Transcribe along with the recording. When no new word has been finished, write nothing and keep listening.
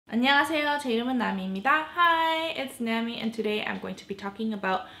안녕하세요. 제 이름은 나미입니다. Hi, it's Nami, and today I'm going to be talking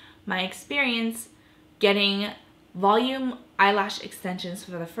about my experience getting volume eyelash extensions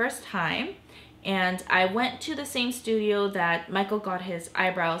for the first time. And I went to the same studio that Michael got his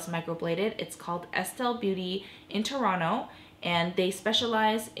eyebrows microbladed. It's called Estelle Beauty in Toronto, and they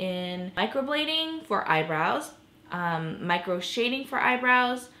specialize in microblading for eyebrows, micro shading for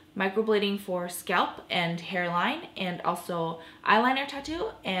eyebrows, microblading for scalp and hairline, and also eyeliner tattoo,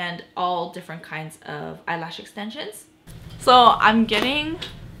 and all different kinds of eyelash extensions. So I'm getting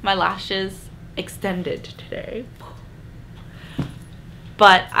my lashes extended today,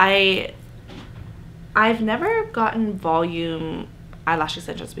 but I've never gotten volume eyelash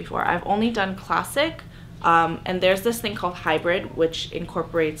extensions before. I've only done classic, and there's this thing called hybrid, which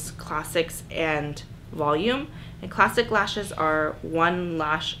incorporates classics and volume. And classic lashes are one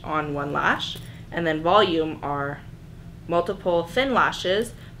lash on one lash, and then volume are multiple thin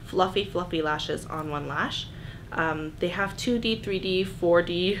lashes, fluffy lashes on one lash. They have 2D, 3D,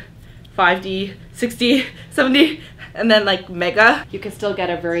 4D, 5D, 6D, 7D, and then like mega. You can still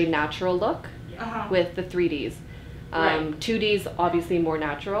get a very natural look with the 3Ds. Right. 2Ds obviously more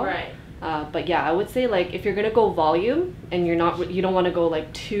natural. Right. But yeah, I would say like if you're gonna go volume and you don't want to go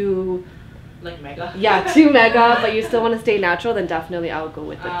like too Mega? Yeah, too mega, but you still want to stay natural, then definitely I would go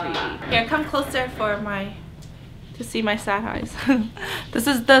with the 3D. Here, come closer to see my sad eyes. This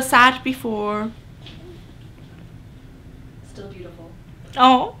is the sad before. Still beautiful.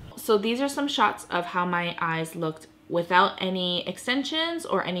 Oh. So these are some shots of how my eyes looked without any extensions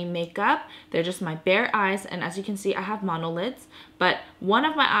or any makeup. They're just my bare eyes, and as you can see, I have monolids, but one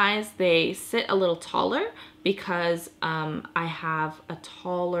of my eyes, they sit a little taller because I have a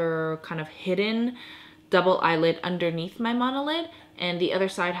taller kind of hidden double eyelid underneath my monolid, and the other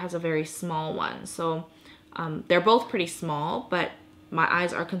side has a very small one. So they're both pretty small, but my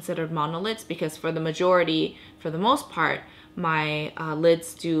eyes are considered monolids because for the most part, my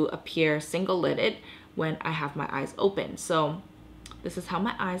lids do appear single-lidded when I have my eyes open. So this is how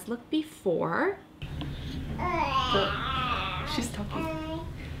my eyes look before. So, she's talking.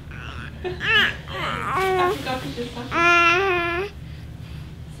 I forgot she's talking.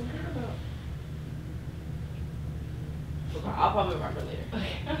 Something about... I'll probably remember later.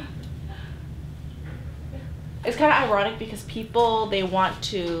 Okay. It's kind of ironic because people, they want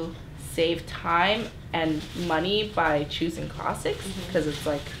to save time and money by choosing classics because it's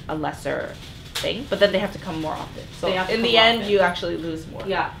like a lesser thing, but then they have to come more often. So in the end, you actually lose more.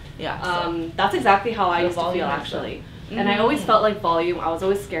 Yeah. So that's exactly how I used to feel actually. And I always felt like volume. I was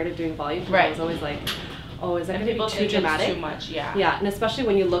always scared of doing volume. Right. I was always like, oh, is that going to be too dramatic? Too much, yeah. Yeah, and especially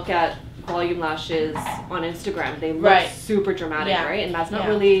when you look at volume lashes on Instagram, they look super dramatic, right? And that's not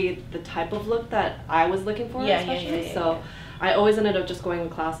really the type of look that I was looking for, especially. So I always ended up just going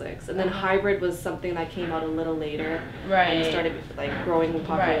with classics. And then hybrid was something that came out a little later. Right. And started like growing in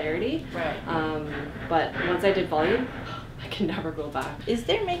popularity. Right. But once I did volume, I can never go back. Is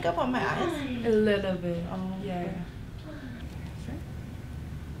there makeup on my eyes? A little bit. Oh, yeah.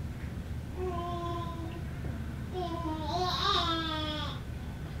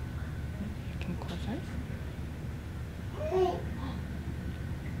 Can close eyes.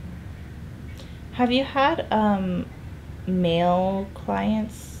 Have you had male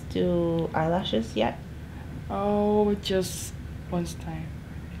clients do eyelashes yet? Oh, just one time.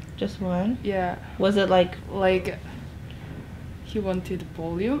 Just one? Yeah. Was it like he wanted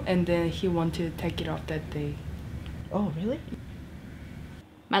volume and then he wanted to take it off that day. Oh, really?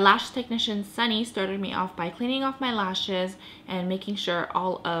 My lash technician, Sunny, started me off by cleaning off my lashes and making sure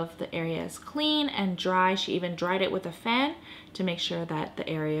all of the area is clean and dry. She even dried it with a fan to make sure that the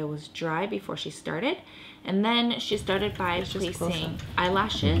area was dry before she started. And then she started by placing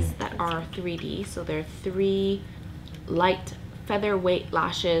eyelashes that are 3D. So they're 3 light featherweight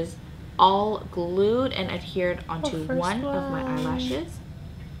lashes, all glued and adhered onto one of my eyelashes.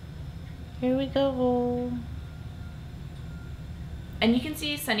 Here we go. And you can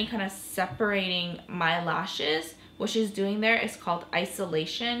see Sunny kind of separating my lashes. What she's doing there is called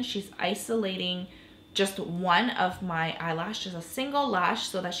isolation. She's isolating just one of my eyelashes, a single lash,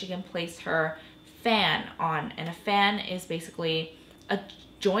 so that she can place her fan on. And a fan is basically a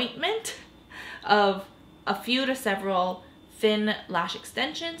jointment of a few to several thin lash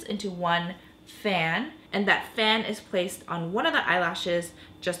extensions into one fan, and that fan is placed on one of the eyelashes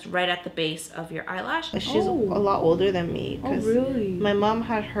just right at the base of your eyelash. She's a lot older than me. Oh, really? My mom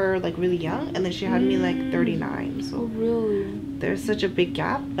had her like really young, and then she had me like 39. So really? There's such a big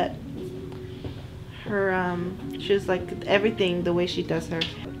gap, but her she was like everything, the way she does her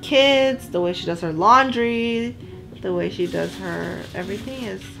kids, the way she does her laundry, The way she does her everything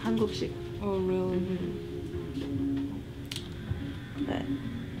is 한국식. Oh, really? But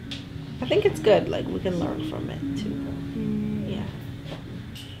I think it's good. Like, we can learn from it too. Yeah.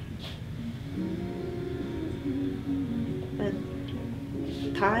 But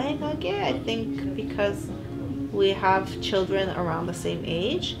다행하게, I think because we have children around the same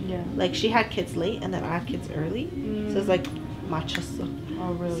age. Yeah. Like, she had kids late and then I had kids early. So it's like 맞췄어.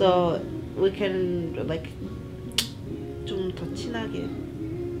 Oh, really? So we can like 좀 더 친하게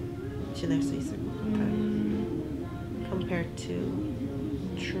지낼 수 있을 것 같아요. Compared to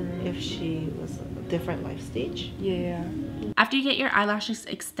if she was a different life stage. Yeah. After you get your eyelashes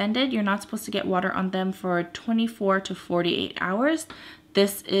extended, you're not supposed to get water on them for 24 to 48 hours.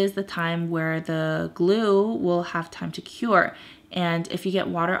 This is the time where the glue will have time to cure. And if you get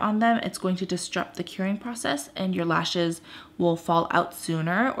water on them, it's going to disrupt the curing process and your lashes will fall out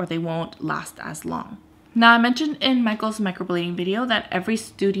sooner or they won't last as long. Now, I mentioned in Michael's microblading video that every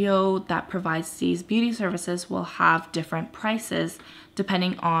studio that provides these beauty services will have different prices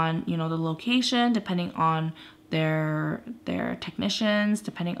depending on, you know, the location, depending on their technicians,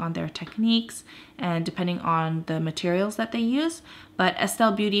 depending on their techniques, and depending on the materials that they use. But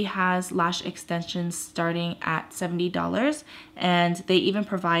Estelle Beauty has lash extensions starting at $70, and they even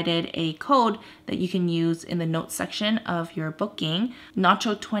provided a code that you can use in the notes section of your booking.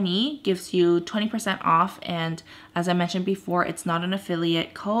 Nacho20 gives you 20% off, and as I mentioned before, it's not an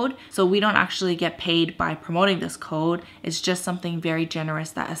affiliate code, so we don't actually get paid by promoting this code. It's just something very generous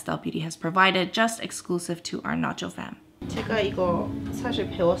that Estelle Beauty has provided, just exclusive to our Nacho fam. 제가 이거 사실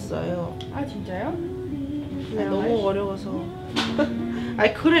배웠어요. 아, 진짜요? 근데 너무 어려워서 I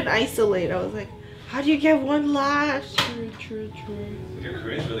couldn't isolate. I was like, how do you get one lash? True. Your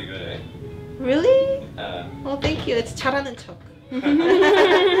Korean's really good, eh? Really? Oh, thank you. It's 잘하는 척. I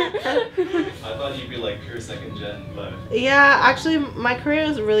thought you'd be like pure second gen, but yeah, actually my Korean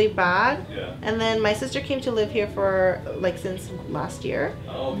was really bad. Yeah. And then my sister came to live here for like since last year.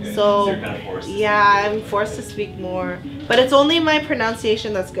 Oh, okay. So you're kind of forced. Yeah, I'm forced to speak more. But it's only my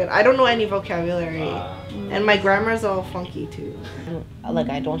pronunciation that's good. I don't know any vocabulary. And my grammar is all funky too. Like,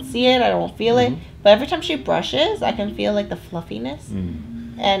 I don't see it, I don't feel it. But every time she brushes, I can feel like the fluffiness.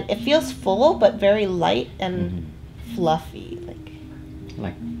 And it feels full, but very light and fluffy.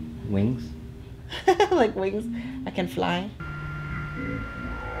 Like wings? Like wings. I can fly.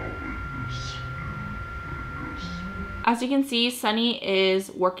 As you can see, Sunny is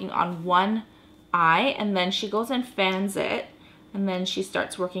working on one eye, and then she goes and fans it, and then she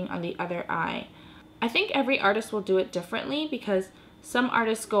starts working on the other eye. I think every artist will do it differently because some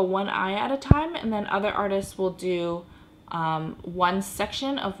artists go one eye at a time, and then other artists will do one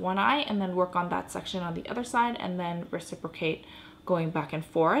section of one eye and then work on that section on the other side and then reciprocate going back and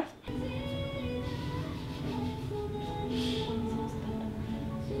forth.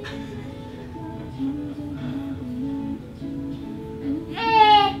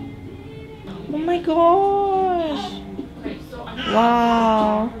 Oh my gosh!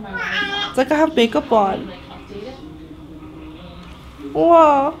 Wow! It's like I have makeup on.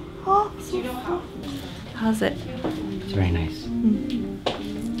 Wow! Oh, so how's it? It's very nice.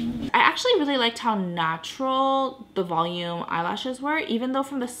 I actually really liked how natural the volume eyelashes were, even though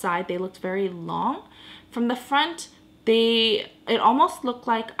from the side they looked very long. From the front, it almost looked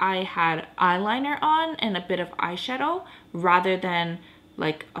like I had eyeliner on and a bit of eyeshadow rather than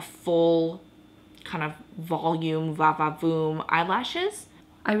like a full kind of volume va-va-voom eyelashes.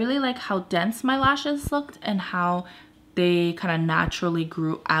 I really like how dense my lashes looked and how they kind of naturally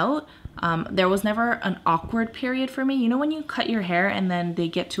grew out. There was never an awkward period for me. You know when you cut your hair and then they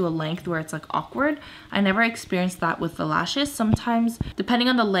get to a length where it's like awkward? I never experienced that with the lashes. Sometimes, depending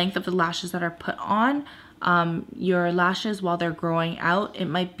on the length of the lashes that are put on, your lashes while they're growing out, it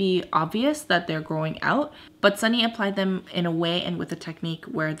might be obvious that they're growing out, but Sunny applied them in a way and with a technique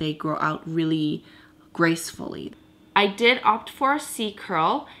where they grow out really gracefully. I did opt for a C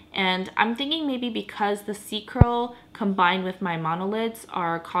curl, and I'm thinking maybe because the C curl combined with my monolids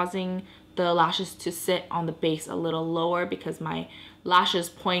are causing the lashes to sit on the base a little lower because my lashes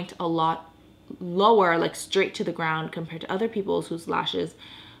point a lot lower, like straight to the ground, compared to other people's whose lashes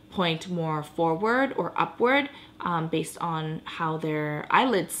point more forward or upward based on how their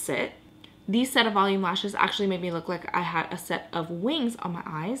eyelids sit. These set of volume lashes actually made me look like I had a set of wings on my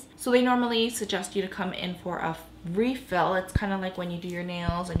eyes. So they normally suggest you to come in for a refill. It's kind of like when you do your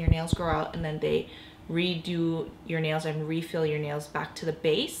nails and your nails grow out and then they redo your nails and refill your nails back to the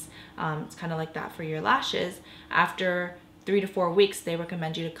base. It's kind of like that for your lashes. After 3 to 4 weeks, they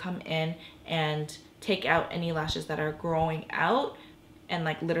recommend you to come in and take out any lashes that are growing out and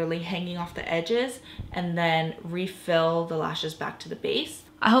like literally hanging off the edges, and then refill the lashes back to the base.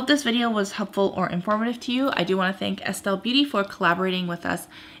 I hope this video was helpful or informative to you. I do want to thank Estelle Beauty for collaborating with us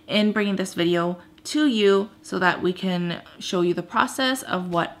in bringing this video to you so that we can show you the process of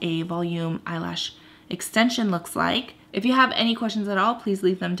what a volume eyelash extension looks like. If you have any questions at all, please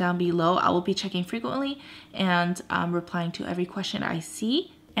leave them down below. I will be checking frequently and replying to every question I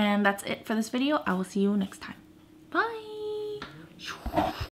see. And that's it for this video. I will see you next time. Bye!